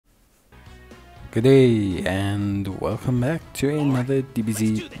Good day and welcome back to another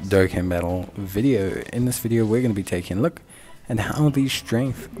Dbz Dokkan battle video. In this video we're going to be taking a look at how the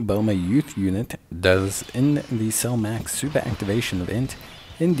Strength Bulma Youth unit does in the Cell Max Super Activation event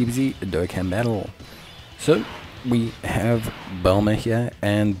in Dbz Dokkan battle. So we have Bulma here,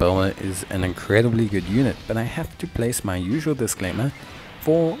 and Bulma is an incredibly good unit, but I have to place my usual disclaimer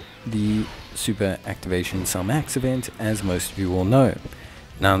for the Super Activation Cell Max event, as most of you will know.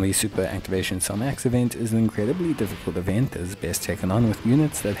 Now, the Super Activation Cell Max event is an incredibly difficult event that is best taken on with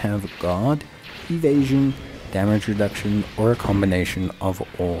units that have guard, evasion, damage reduction, or a combination of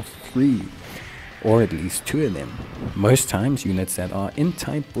all three, or at least two of them. Most times, units that are in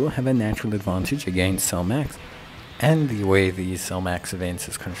type will have a natural advantage against Cell Max, and the way the Cell Max events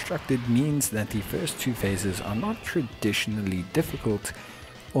is constructed means that the first two phases are not traditionally difficult,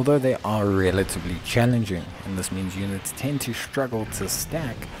 although they are relatively challenging, and this means units tend to struggle to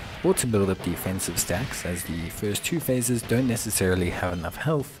stack or to build up defensive stacks, as the first two phases don't necessarily have enough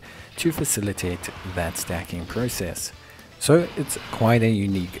health to facilitate that stacking process. So it's quite a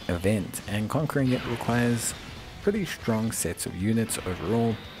unique event, and conquering it requires pretty strong sets of units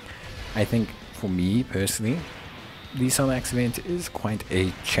overall. I think for me personally, the Cell Max event is quite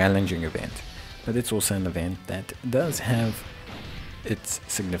a challenging event, but it's also an event that does have its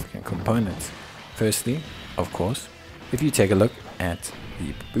significant components. Firstly, of course, if you take a look at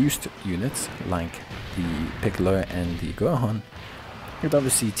the boost units like the Piccolo and the Gohan, it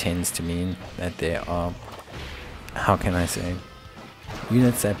obviously tends to mean that there are, how can I say,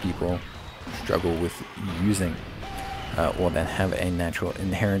 units that people struggle with using, or that have a natural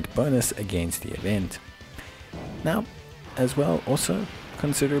inherent bonus against the event. Now, as well, also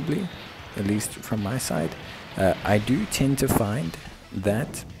considerably, at least from my side, I do tend to find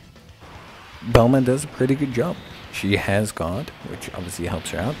that Bulma does a pretty good job. She has guard, which obviously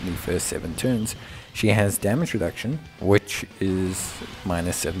helps her out in the first 7 turns. She has damage reduction, which is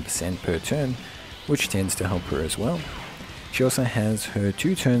minus 7% per turn, which tends to help her as well. She also has her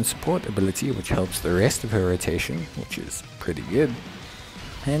 2-turn support ability, which helps the rest of her rotation, which is pretty good.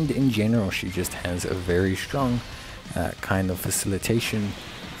 And in general, she just has a very strong kind of facilitation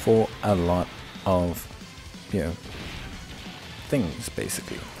for a lot of, things,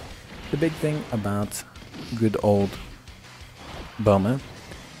 basically. The big thing about good old Bulma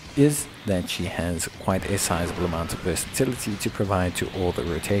is that she has quite a sizable amount of versatility to provide to all the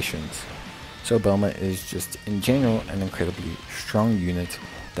rotations. So Bulma is just in general an incredibly strong unit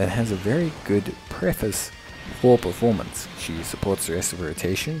that has a very good preface for performance. She supports the rest of her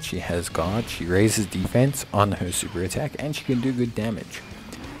rotation, she has guard, she raises defense on her super attack, and she can do good damage.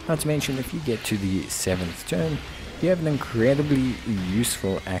 Not to mention, if you get to the 7th turn, you have an incredibly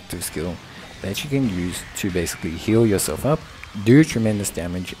useful active skill that you can use to basically heal yourself up, do tremendous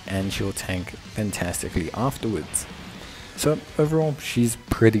damage, and she'll tank fantastically afterwards. So overall, she's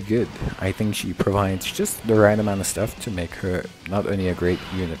pretty good. I think she provides just the right amount of stuff to make her not only a great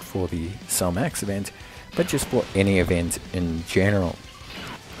unit for the Cell Max event, but just for any event in general.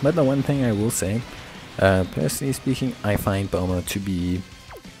 But the one thing I will say, personally speaking, I find Bulma to be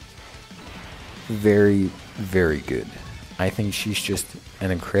very, very good. I think she's just an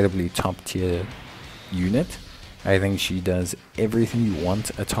incredibly top tier unit. I think she does everything you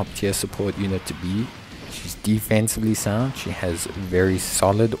want a top tier support unit to be. She's defensively sound, she has very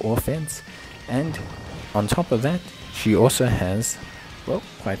solid offense, and on top of that, she also has, well,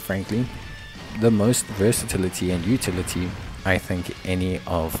 quite frankly, the most versatility and utility I think any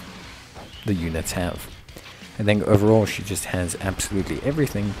of the units have. I think overall she just has absolutely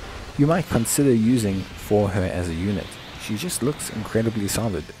everything you might consider using for her as a unit. She just looks incredibly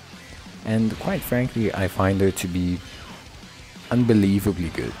solid, and quite frankly I find her to be unbelievably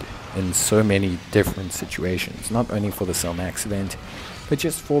good in so many different situations, not only for the Cell Max event, but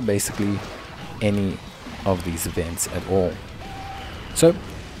just for basically any of these events at all. So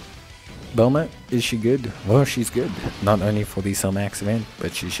Bulma, is she good? Well, she's good, not only for the Cell Max event,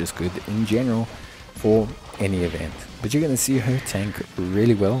 but she's just good in general for any event. But you're going to see her tank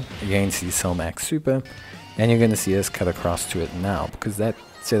really well against the Cell Max Super, and you're going to see us cut across to it now, because that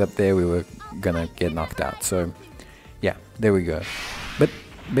setup there we were going to get knocked out. So yeah, there we go. But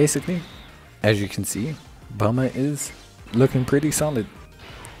basically, as you can see, Bulma is looking pretty solid.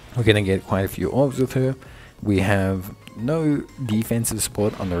 We're going to get quite a few orbs with her. We have no defensive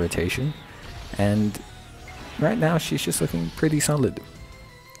support on the rotation, and right now she's just looking pretty solid.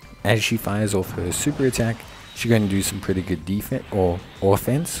 As she fires off her super attack, she's going to do some pretty good defense or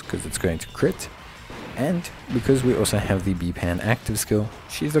offense, because it's going to crit, and because we also have the B-Pan active skill,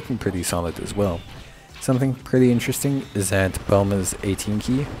 she's looking pretty solid as well. Something pretty interesting is that Bulma's 18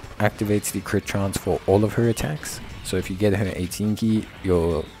 key activates the crit chance for all of her attacks. So if you get her 18 key,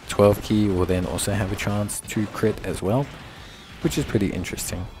 your 12 key will then also have a chance to crit as well, which is pretty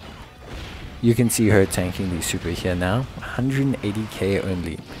interesting. You can see her tanking the super here now, 180k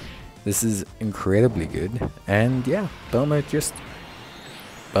only. This is incredibly good, and yeah, Bulma's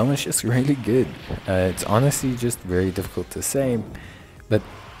just really good. It's honestly just very difficult to say, but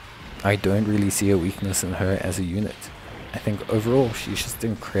I don't really see a weakness in her as a unit. I think overall she's just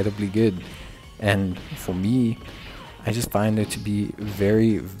incredibly good, and for me, I just find her to be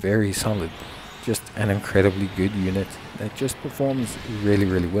very, very solid. Just an incredibly good unit that just performs really,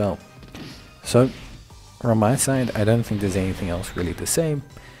 really well. So from my side, I don't think there's anything else really to say.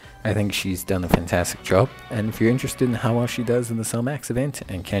 I think she's done a fantastic job, and if you're interested in how well she does in the Cell Max event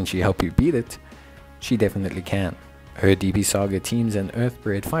and can she help you beat it, she definitely can. Her DB Saga teams and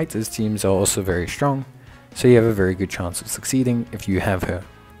Earthbred Fighters teams are also very strong, so you have a very good chance of succeeding if you have her.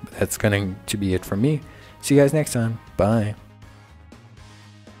 But that's going to be it from me. See you guys next time. Bye.